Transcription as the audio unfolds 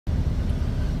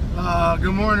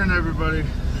Good morning, everybody.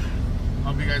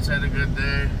 Hope you guys had a good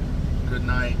day, good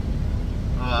night.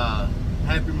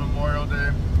 Happy Memorial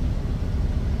Day.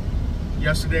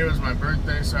 Yesterday was my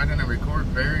birthday, so I didn't record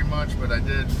very much, but I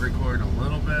did record a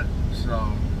little bit.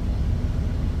 So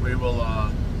we will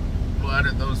we'll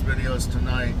edit those videos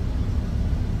tonight,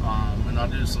 and I'll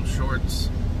do some short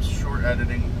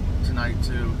editing tonight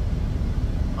too.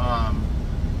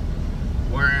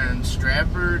 We're in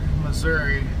Stratford,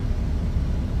 Missouri.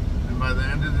 By the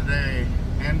end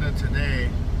of today,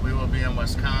 we will be in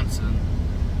Wisconsin.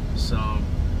 So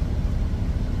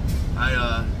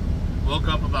I woke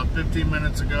up about 15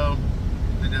 minutes ago.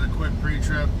 They did a quick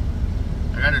pre-trip.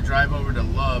 I got to drive over to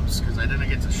Love's because I didn't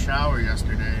get to shower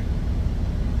yesterday.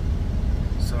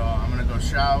 So I'm gonna go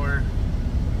shower,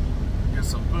 get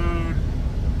some food,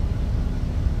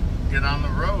 get on the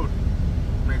road,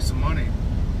 make some money.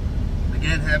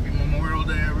 Again, happy Memorial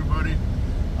Day, everybody.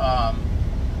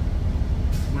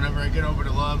 Whenever I get over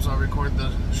to Love's, I'll record the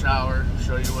shower,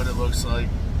 show you what it looks like.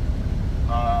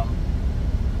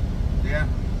 Yeah.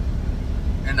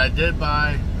 And I did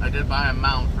buy a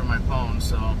mount for my phone,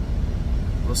 so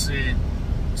we'll see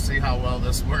how well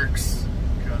this works,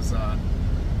 because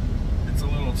it's a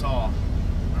little tall.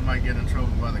 I might get in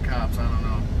trouble by the cops, I don't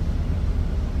know.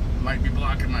 Might be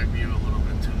blocking my view a little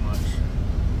bit too much.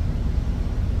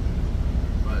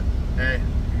 But hey,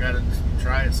 you gotta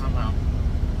try it somehow.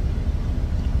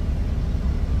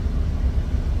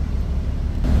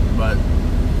 But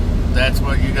that's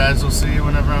what you guys will see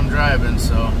whenever I'm driving,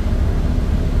 so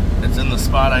it's in the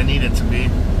spot I need it to be.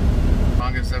 As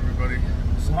long as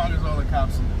all the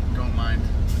cops don't mind.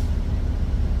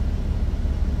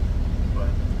 But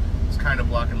it's kind of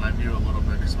blocking my view a little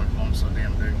bit because my phone's so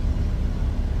damn big.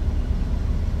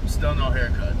 Still no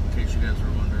haircut, in case you guys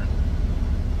were wondering.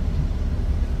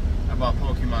 I bought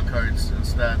Pokemon cards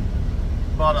instead.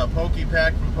 Bought a Poke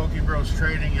Pack from Poke Bros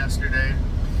Trading yesterday.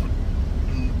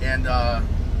 And out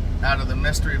of the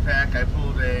mystery pack, I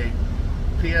pulled a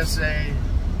PSA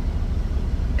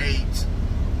 8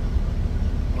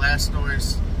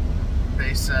 Blastoise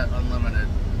base set unlimited.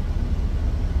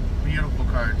 Beautiful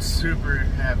card. Super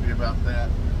happy about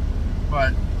that.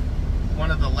 But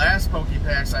one of the last Poke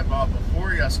Packs I bought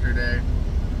before yesterday,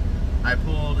 I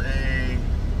pulled a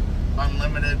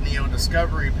unlimited Neo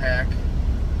Discovery pack.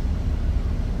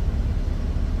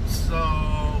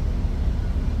 So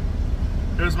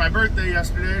it was my birthday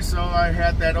yesterday, so I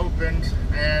had that opened,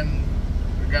 and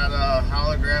we got a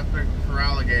holographic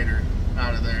Feraligatr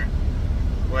out of there,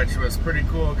 which was pretty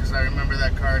cool because I remember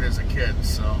that card as a kid.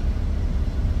 So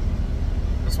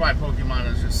that's why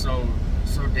Pokemon is just so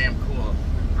damn cool.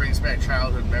 It brings back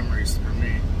childhood memories for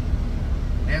me,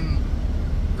 and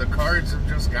the cards have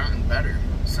just gotten better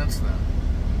since then.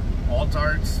 Alt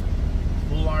arts,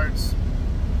 full arts,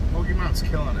 Pokemon's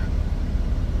killing it.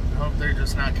 I hope they're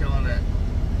just not killing it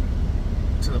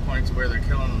to the point to where they're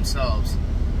killing themselves.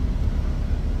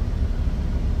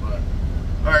 But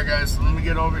alright guys, so let me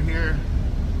get over here,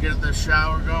 get this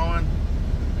shower going,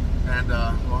 and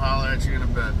we'll holler at you in a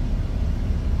bit.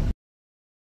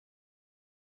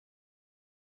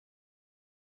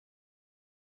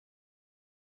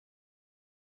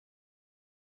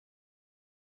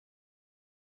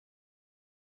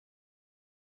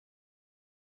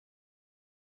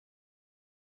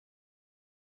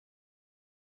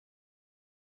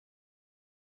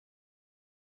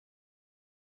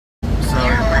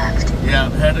 Yeah,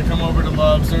 had to come over to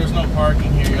Love's. There was no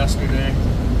parking here yesterday.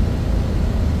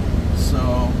 So,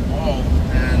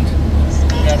 and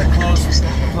we got a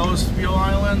closed fuel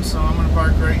island, so I'm gonna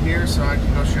park right here so I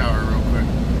can go shower real quick.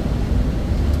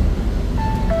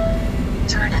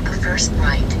 Turn at the first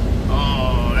right.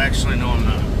 Oh, actually no, I'm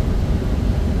not.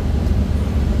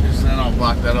 Because then I'll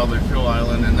block that other fuel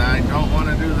island, and I don't want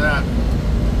to do that.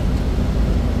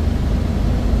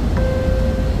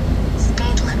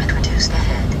 Speed limit reduced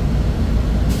ahead.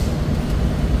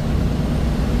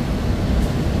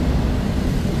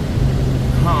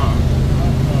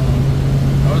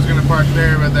 I was gonna park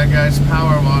there, but that guy's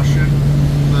power washing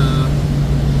the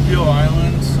fuel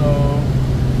island, so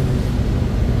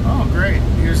oh great,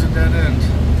 here's a dead end.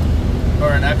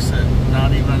 Or an exit,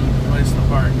 not even a place to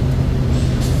park.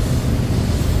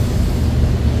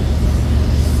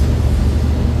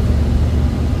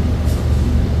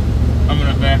 I'm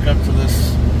gonna back up to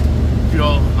this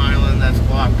fuel island that's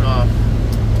blocked off.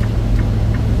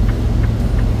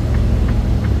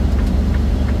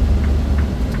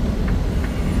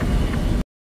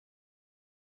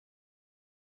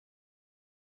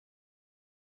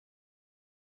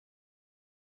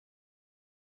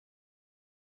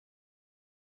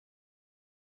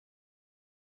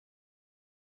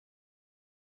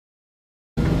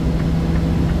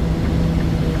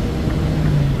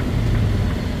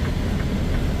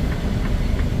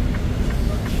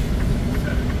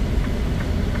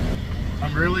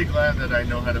 really glad that I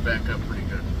know how to back up pretty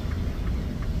good.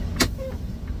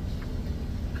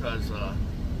 Because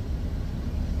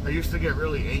I used to get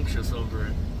really anxious over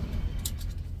it.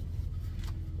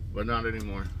 But not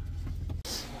anymore.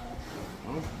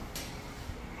 Well,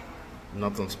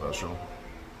 nothing special.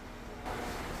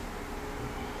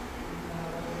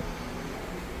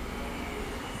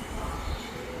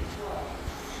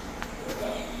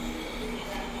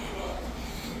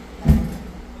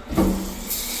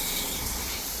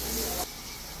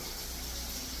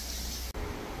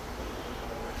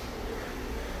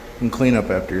 And clean up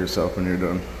after yourself when you're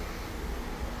done.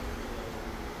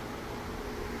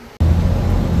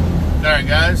 Alright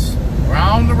guys, we're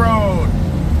on the road.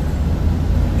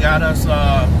 Got us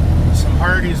some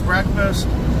Hardee's breakfast,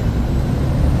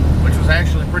 which was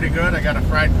actually pretty good. I got a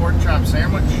fried pork chop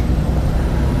sandwich.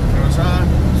 It was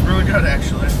really good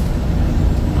actually.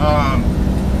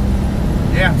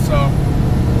 Yeah, so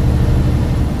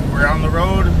we're on the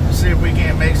road to see if we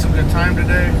can't make some good time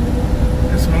today.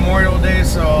 It's Memorial Day,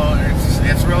 so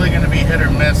it's really going to be hit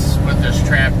or miss with this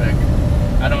traffic.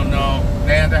 I don't know.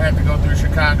 And I have to go through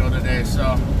Chicago today,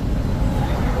 so.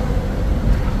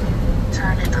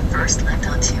 Turn in the first left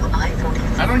onto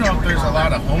I-44. I don't know if there's a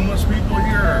lot of homeless people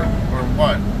here or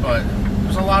what, but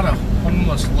there's a lot of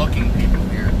homeless looking people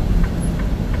here.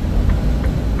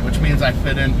 Which means I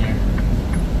fit in here.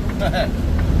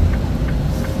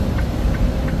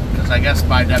 Because I guess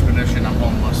by definition I'm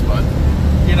homeless, but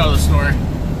you know the story.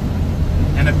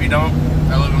 And if you don't,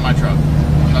 I live in my truck.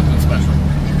 Nothing special.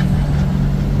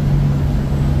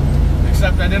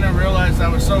 Except I didn't realize I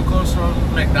was so close to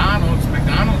McDonald's.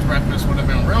 McDonald's breakfast would have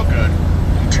been real good.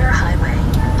 Enter highway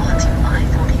onto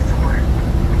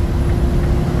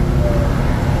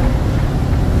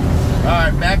I-44.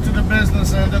 Alright, back to the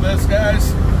business end of this,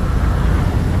 guys.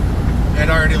 It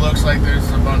already looks like there's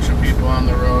a bunch of people on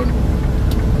the road.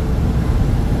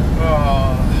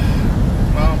 Oh,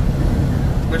 well,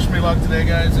 wish me luck today,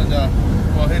 guys, and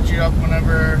we'll hit you up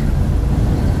whenever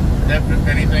if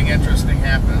anything interesting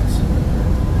happens.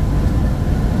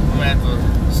 I'm gonna have to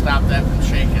stop that from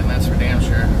shaking, that's for damn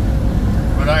sure.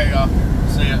 But there you go.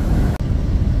 See ya.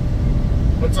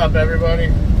 What's up,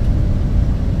 everybody?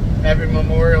 Happy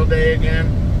Memorial Day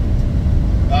again.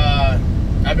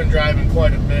 I've been driving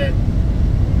quite a bit.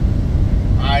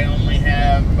 I only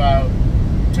have about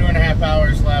 2.5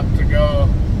 hours left to go.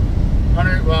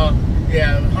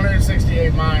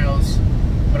 168 miles,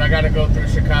 but I got to go through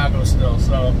Chicago still,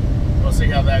 so we'll see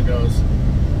how that goes.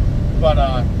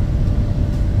 But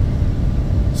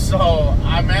so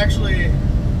I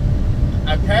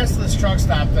passed this truck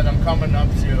stop that I'm coming up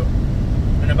to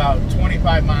in about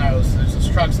 25 miles. There's this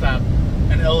truck stop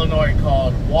in Illinois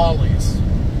called Wally's,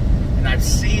 and I've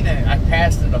seen it. I've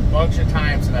passed it a bunch of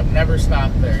times, and I've never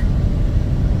stopped there.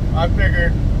 I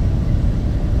figured,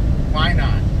 why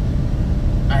not?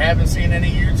 I haven't seen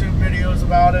any YouTube videos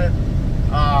about it.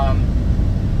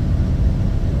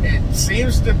 It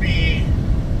seems to be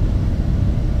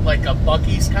like a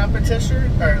Buc-ee's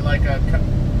competition, or like a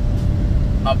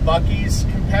Buc-ee's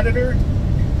competitor,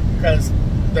 because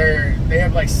they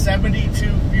have like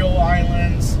 72 fuel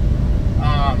islands,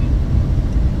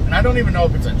 and I don't even know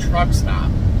if it's a truck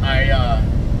stop.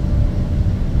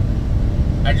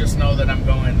 I just know that I'm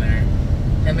going there,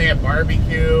 and they have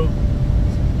barbecue,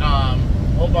 a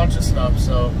whole bunch of stuff,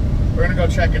 so we're gonna go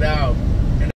check it out.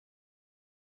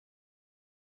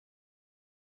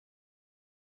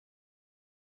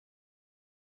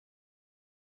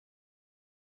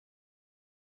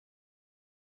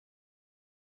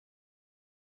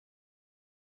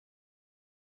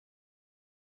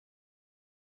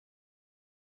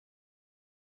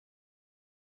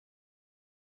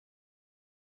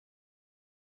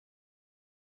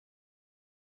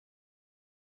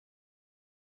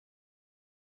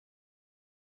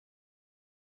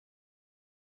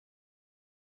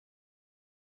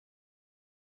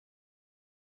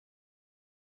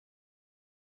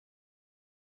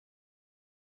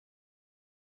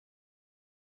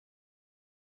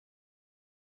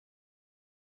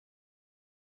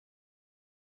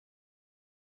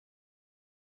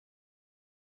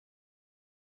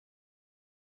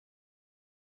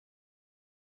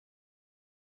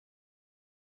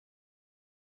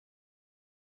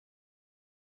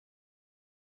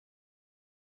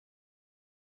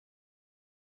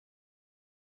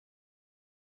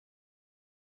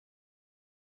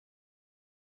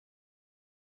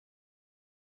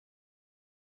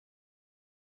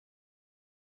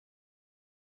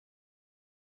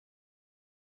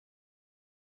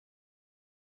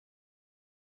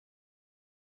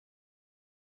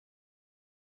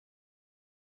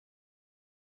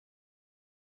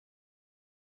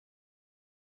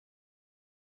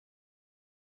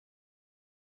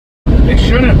 They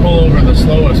shouldn't pull over the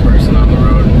slowest person on the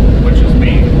road, which is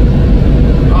me.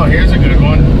 Oh, here's a good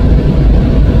one.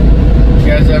 You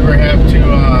guys ever have to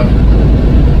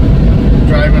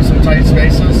drive in some tight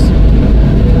spaces?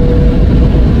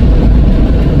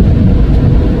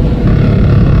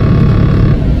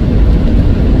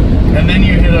 And then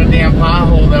you hit a damn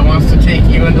pothole that wants to take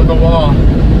you into the wall.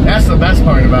 That's the best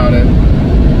part about it.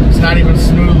 It's not even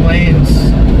smooth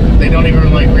lanes. They don't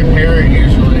even like repair it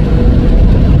usually.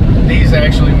 These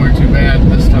actually weren't too bad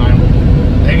this time.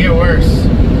 They get worse.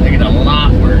 They get a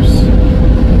lot worse.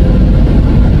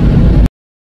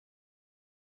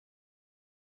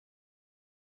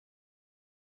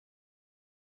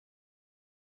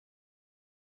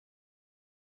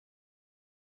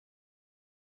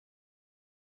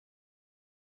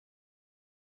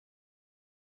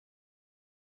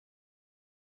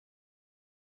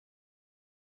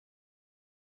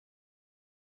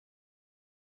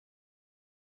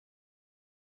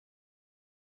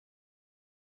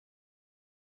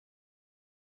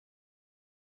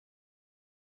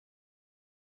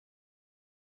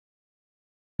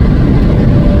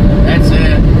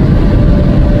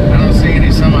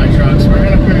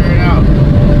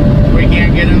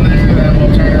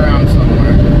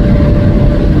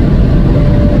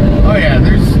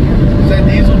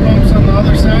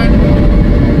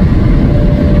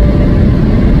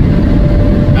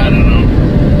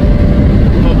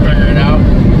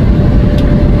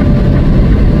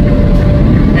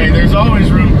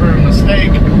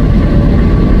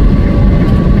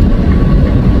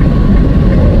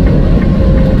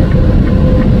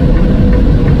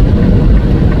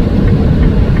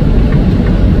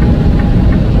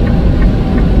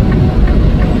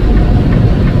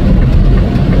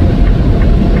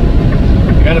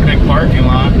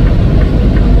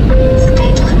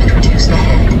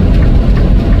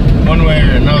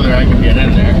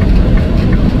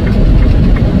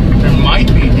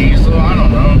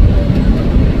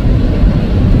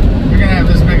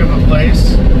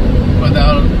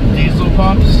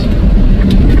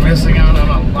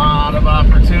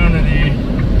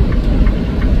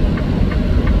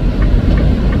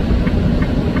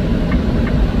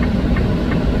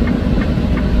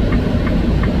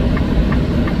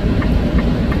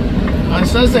 It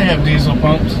says they have diesel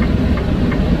pumps.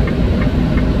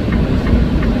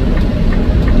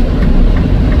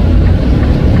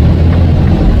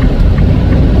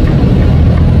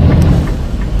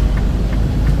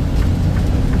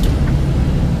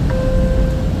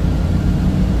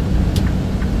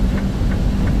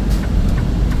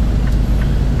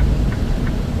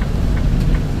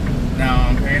 Now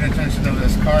I'm paying attention to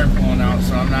this car pulling out,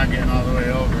 so I'm not getting all the way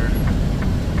over.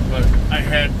 But I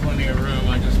had plenty of room.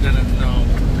 I just didn't know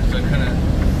because I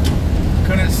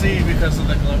couldn't see because of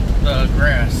the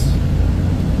grass.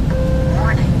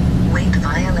 Warning, weight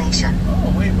violation.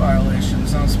 Oh, weight violation.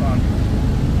 Sounds fun.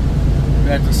 You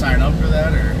have to sign up for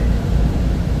that, or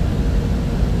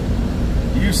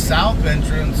use south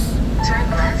entrance.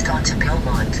 Turn left onto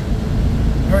Belmont.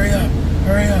 Hurry up!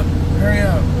 Hurry up! Hurry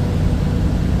up!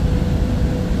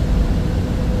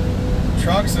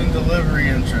 Trucks and delivery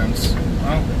entrance.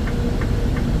 Oh.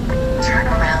 Turn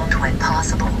around when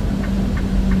possible.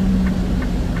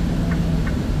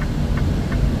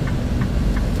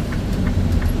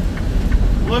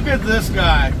 Look at this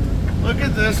guy. Look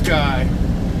at this guy.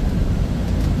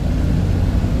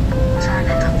 Turn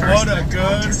at the first What a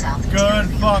good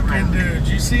fucking dude.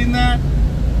 You seen that?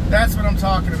 That's what I'm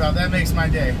talking about. That makes my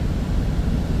day.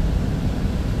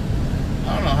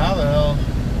 I don't know how the hell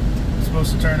I'm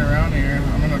supposed to turn around here.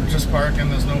 I'm gonna just park in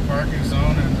this no parking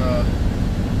zone, and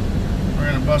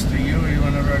we're gonna bust a Yui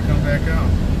whenever I come back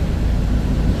out.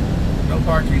 No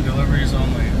parking, deliveries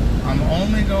only. I'm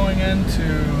only going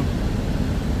into...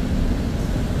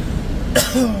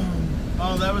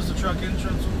 Oh, that was the truck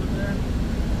entrance over there?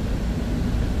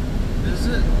 Is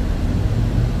it?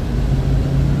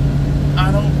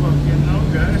 I don't fucking know,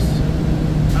 guys.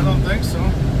 I don't think so.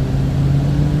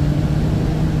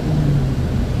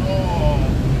 Oh.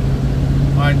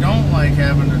 I don't like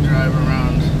having to drive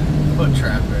around foot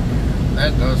traffic.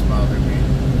 That does bother me.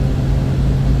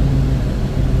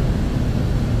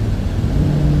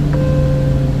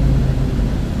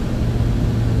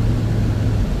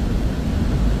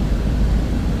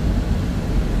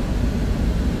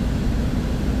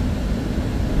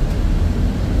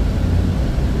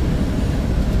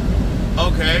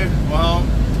 Okay, well,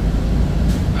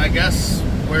 I guess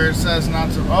where it says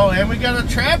not to... Oh, and we got a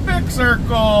traffic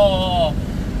circle!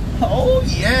 Oh,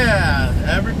 yeah!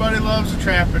 Everybody loves a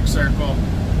traffic circle.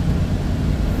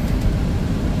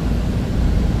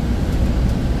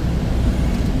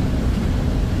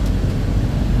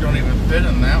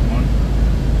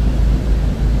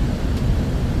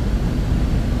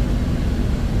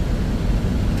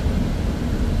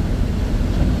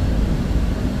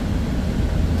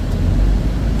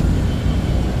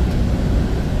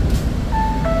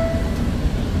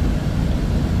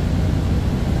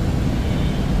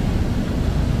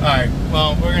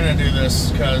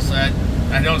 this because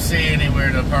I don't see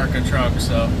anywhere to park a truck.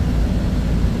 So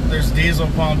there's diesel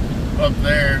pump up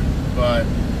there, but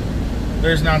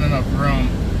there's not enough room.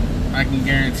 I can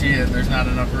guarantee it. There's not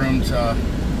enough room to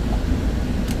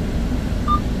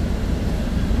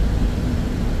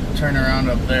turn around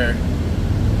up there.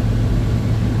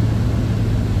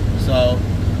 So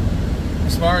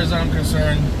as far as I'm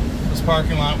concerned, this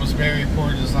parking lot was very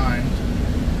poor designed.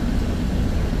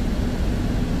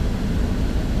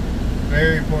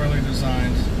 Very poorly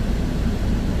designed.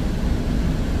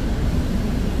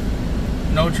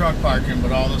 No truck parking,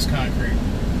 but all this concrete.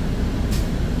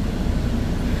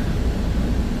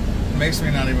 It makes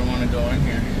me not even want to go in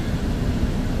here.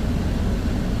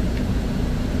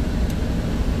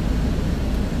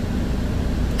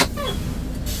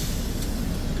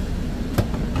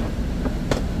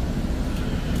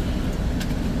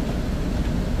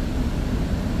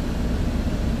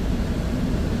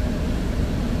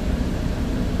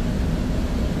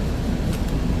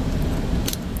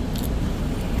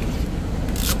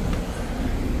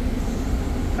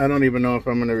 I don't even know if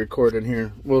I'm going to record in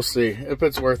here. We'll see. If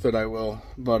it's worth it, I will.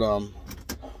 But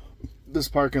this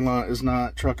parking lot is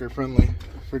not trucker friendly,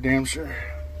 for damn sure.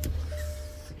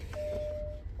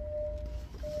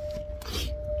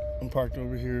 I'm parked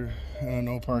over here in a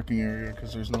no parking area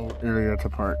because there's no area to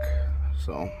park.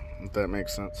 So, if that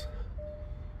makes sense.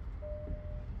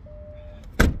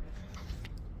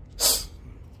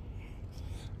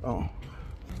 Oh.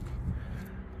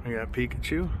 I got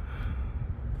Pikachu.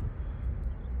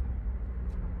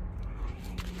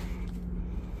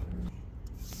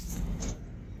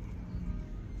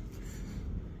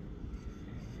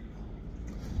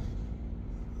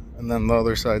 And then the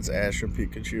other side's Ash and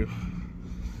Pikachu.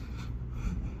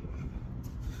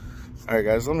 Alright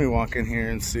guys, let me walk in here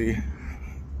and see.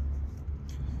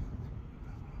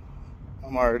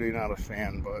 I'm already not a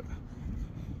fan, but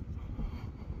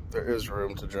there is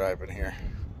room to drive in here.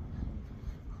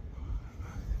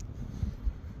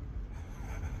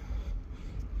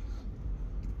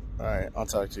 Alright, I'll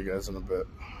talk to you guys in a bit.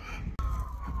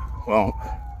 Well,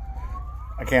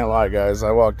 I can't lie guys,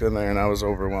 I walked in there and I was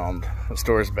overwhelmed. The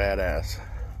store's badass.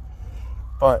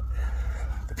 But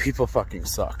the people fucking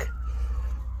suck.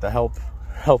 The help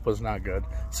was not good.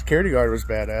 Security guard was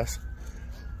badass.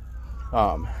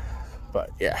 But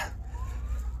yeah.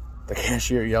 The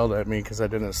cashier yelled at me because I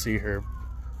didn't see her.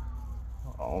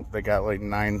 Oh, they got like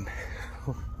 9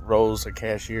 rows of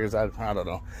cashiers. I don't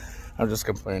know. I'm just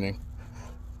complaining.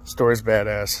 Store's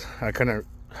badass. I couldn't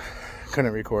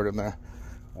record in there.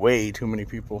 Way too many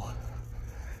people.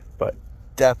 But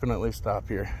definitely stop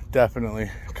here.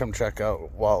 Definitely come check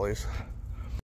out Wally's.